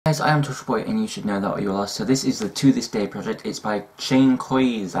Guys, I am Torchwood, and you should know that you are lost. So this is the To This Day project. It's by Chain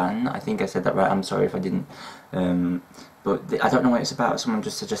Koizan. I think I said that right. I'm sorry if I didn't. But I don't know what it's about. Someone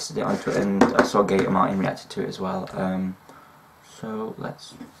just suggested it on Twitter, and I saw Gator Martin reacted to it as well. So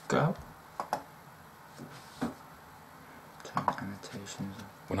let's go. Annotations.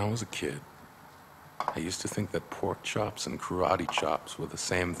 When I was a kid, I used to think that pork chops and karate chops were the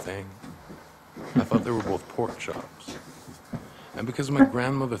same thing. I thought they were both pork chops. And because my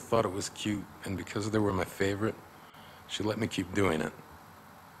grandmother thought it was cute, and because they were my favorite, she let me keep doing it.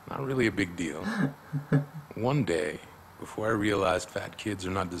 Not really a big deal. One day, before I realized fat kids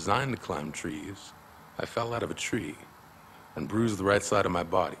are not designed to climb trees, I fell out of a tree and bruised the right side of my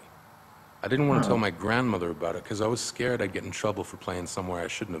body. I didn't want to tell my grandmother about it because I was scared I'd get in trouble for playing somewhere I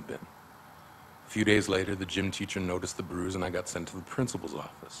shouldn't have been. A few days later, the gym teacher noticed the bruise and I got sent to the principal's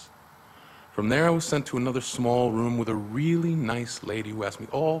office. From there, I was sent to another small room with a really nice lady who asked me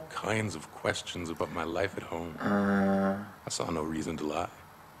all kinds of questions about my life at home. I saw no reason to lie.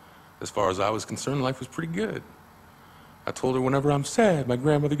 As far as I was concerned, life was pretty good. I told her whenever I'm sad, my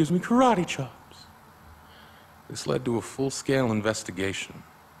grandmother gives me karate chops. This led to a full-scale investigation,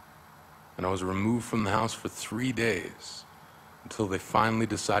 and I was removed from the house for 3 days until they finally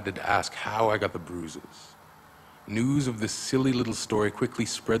decided to ask how I got the bruises. News of this silly little story quickly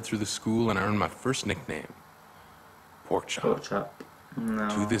spread through the school, and I earned my first nickname, Pork Chop. Pork chop. No.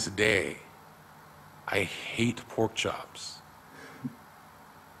 To this day, I hate pork chops.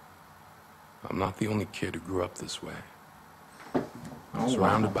 I'm not the only kid who grew up this way. Oh,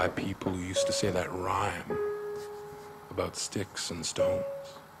 Surrounded by people who used to say that rhyme about sticks and stones.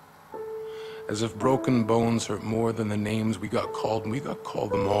 As if broken bones hurt more than the names we got called, and we got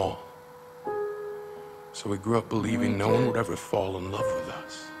called them all. So we grew up believing no one would ever fall in love with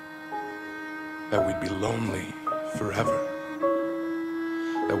us. That we'd be lonely forever.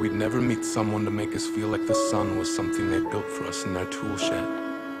 That we'd never meet someone to make us feel like the sun was something they built for us in their tool shed.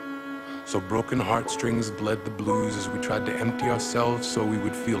 So broken heartstrings bled the blues as we tried to empty ourselves so we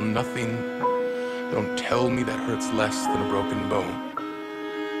would feel nothing. Don't tell me that hurts less than a broken bone.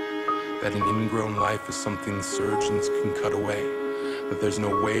 That an ingrown life is something surgeons can cut away. That there's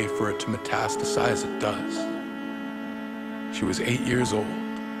no way for it to metastasize, it does. She was 8 years old.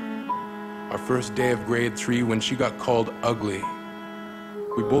 Our first day of grade 3 when she got called ugly.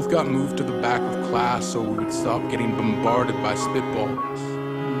 We both got moved to the back of class so we would stop getting bombarded by spitballs.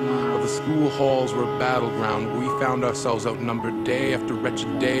 But the school halls were a battleground where we found ourselves outnumbered day after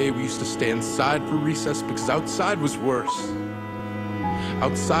wretched day. We used to stay inside for recess because outside was worse.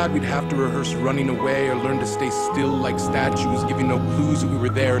 Outside, we'd have to rehearse running away or learn to stay still like statues, giving no clues that we were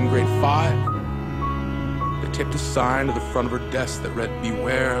there in grade 5. They taped a sign to the front of her desk that read,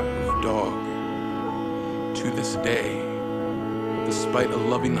 "Beware of dog." To this day, despite a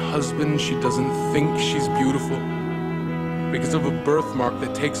loving husband, she doesn't think she's beautiful because of a birthmark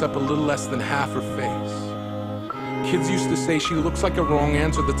that takes up a little less than half her face. Kids used to say she looks like a wrong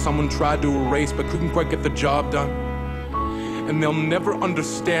answer that someone tried to erase but couldn't quite get the job done. And they'll never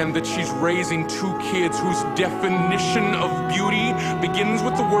understand that she's raising 2 kids whose definition of beauty begins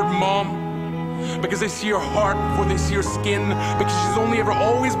with the word mom. Because they see her heart before they see her skin. Because she's only ever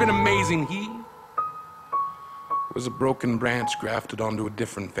always been amazing. He was a broken branch grafted onto a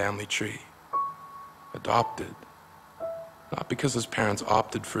different family tree. Adopted. Not because his parents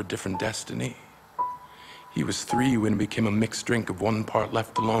opted for a different destiny. He was 3 when it became a mixed drink of 1 part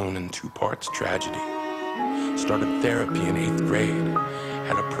left alone and 2 parts tragedy. Started therapy in 8th grade,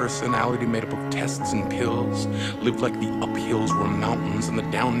 had a personality made up of tests and pills, lived like the uphills were mountains and the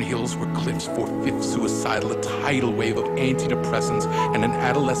downhills were cliffs, 4/5 suicidal, a tidal wave of antidepressants, and an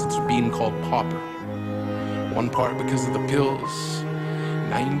adolescence being called pauper. 1 part because of the pills,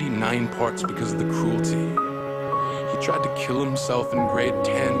 99 parts because of the cruelty. He tried to kill himself in grade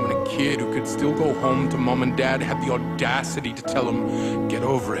 10 when a kid who could still go home to mom and dad had the audacity to tell him, "Get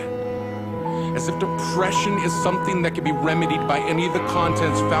over it." As if depression is something that can be remedied by any of the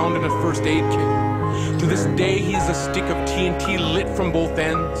contents found in a first aid kit. To this day, he is a stick of TNT lit from both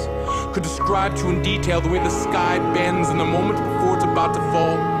ends. Could describe to in detail the way the sky bends in the moment before it's about to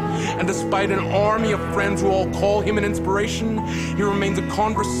fall. And despite an army of friends who all call him an inspiration, he remains a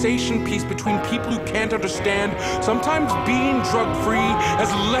conversation piece between people who can't understand. Sometimes being drug-free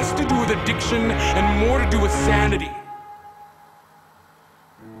has less to do with addiction and more to do with sanity.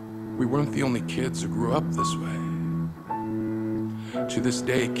 We weren't the only kids who grew up this way. To this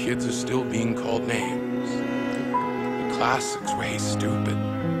day, kids are still being called names. The classics were, "Hey, stupid,"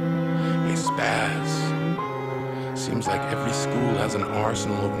 "Hey, spaz." See, seems like every school has an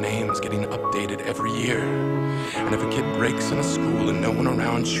arsenal of names getting updated every year. And if a kid breaks in a school and no one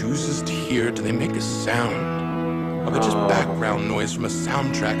around chooses to hear, do they make a sound? Or they're just background noise from a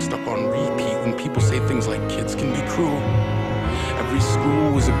soundtrack stuck on repeat when people say things like kids can be cruel? Every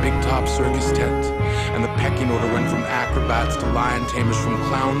school was a big top circus tent, and the pecking order went from acrobats to lion tamers, from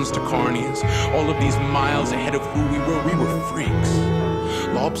clowns to carnies. All of these miles ahead of who we were freaks.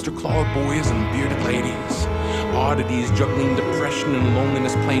 Lobster claw boys and bearded ladies. Oddities juggling depression and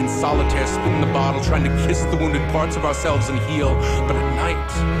loneliness, playing solitaire, spinning the bottle, trying to kiss the wounded parts of ourselves and heal. But at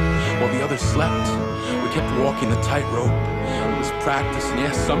night, while the others slept, we kept walking the tightrope. It was practice, and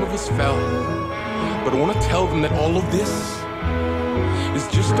yes, some of us fell. But I want to tell them that all of this is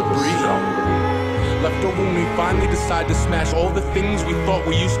just debris left over when we finally decide to smash all the things we thought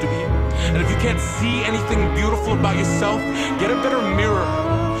we used to be. And if you can't see anything beautiful about yourself, get a better mirror.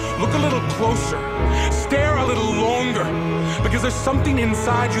 Look a little closer. Stare a little longer. Because there's something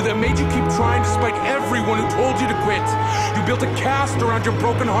inside you that made you keep trying despite everyone who told you to quit. You built a cast around your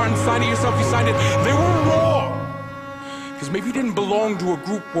broken heart and signed it yourself. You signed it. They were raw. Because maybe you didn't belong to a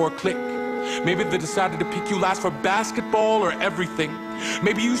group or a clique. Maybe they decided to pick you last for basketball or everything.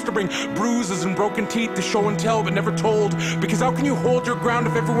 Maybe you used to bring bruises and broken teeth to show and tell but never told. Because how can you hold your ground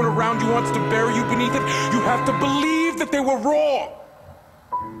if everyone around you wants to bury you beneath it? You have to believe that they were raw.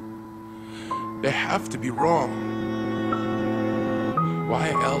 They have to be wrong. Why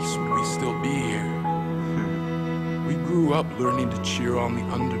else would we still be here? We grew up learning to cheer on the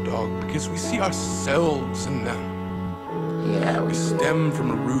underdog because we see ourselves in them. Yeah, we stem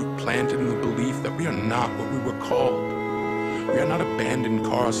from a root planted in the belief that we are not what we were called. We are not abandoned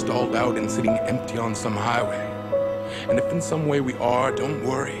cars stalled out and sitting empty on some highway. And if in some way we are, don't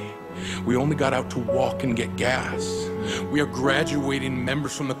worry. We only got out to walk and get gas. We are graduating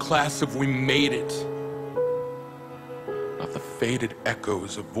members from the class of We Made It. Not the faded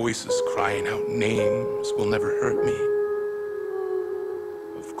echoes of voices crying out names will never hurt me.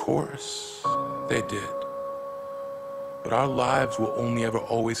 Of course, they did. But our lives will only ever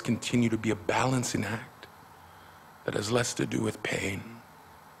always continue to be a balancing act that has less to do with pain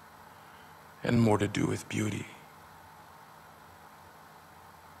and more to do with beauty.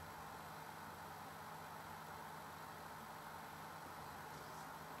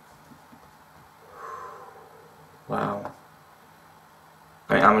 Wow.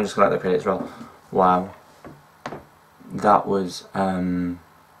 I'm just gonna let the credits roll. Wow. That was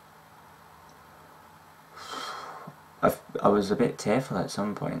I was a bit tearful at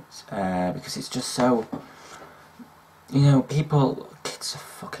some points because it's just so, you know, kids are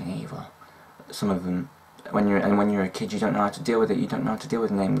fucking evil. Some of them, when you're a kid, you don't know how to deal with it. You don't know how to deal with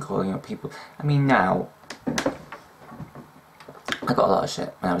name calling or people. I mean, now I got a lot of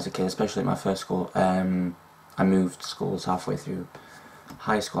shit when I was a kid, especially at my first school. I moved schools halfway through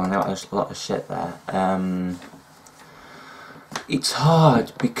high school, and I got a lot of shit there. It's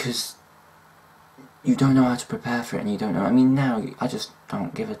hard because you don't know how to prepare for it, and you don't know. I mean, now I just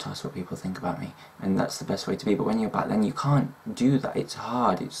don't give a toss what people think about me, and that's the best way to be. But when you're back then, you can't do that. It's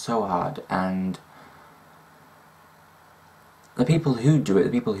hard. It's so hard, and the people who do it,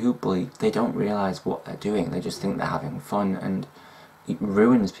 the people who bully, they don't realise what they're doing. They just think they're having fun, and it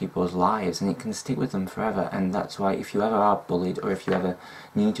ruins people's lives, and it can stick with them forever. And that's why, if you ever are bullied, or if you ever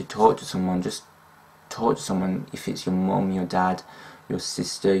need to talk to someone, just talk to someone. If it's your mum, your dad, your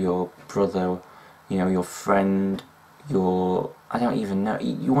sister, your brother, you know, your friend, I don't even know.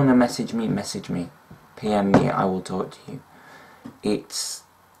 You want to message me, PM me, I will talk to you. It's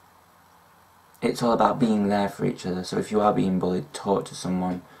all about being there for each other. So if you are being bullied, talk to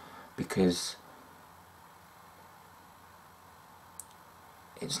someone, because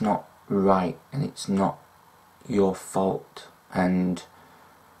it's not right, and it's not your fault, and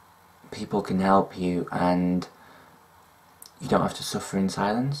people can help you, and you don't have to suffer in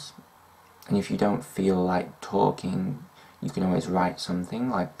silence. And if you don't feel like talking, you can always write something,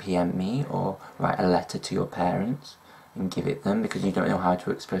 like PM me, or write a letter to your parents and give it them, because you don't know how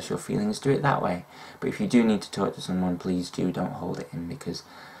to express your feelings. Do it that way. But if you do need to talk to someone, please do, don't hold it in, because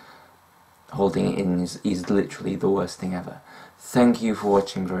holding it in is literally the worst thing ever. Thank you for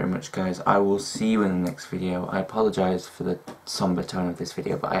watching very much, guys. I will see you in the next video. I apologise for the somber tone of this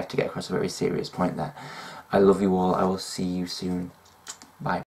video, but I have to get across a very serious point there. I love you all. I will see you soon. Bye.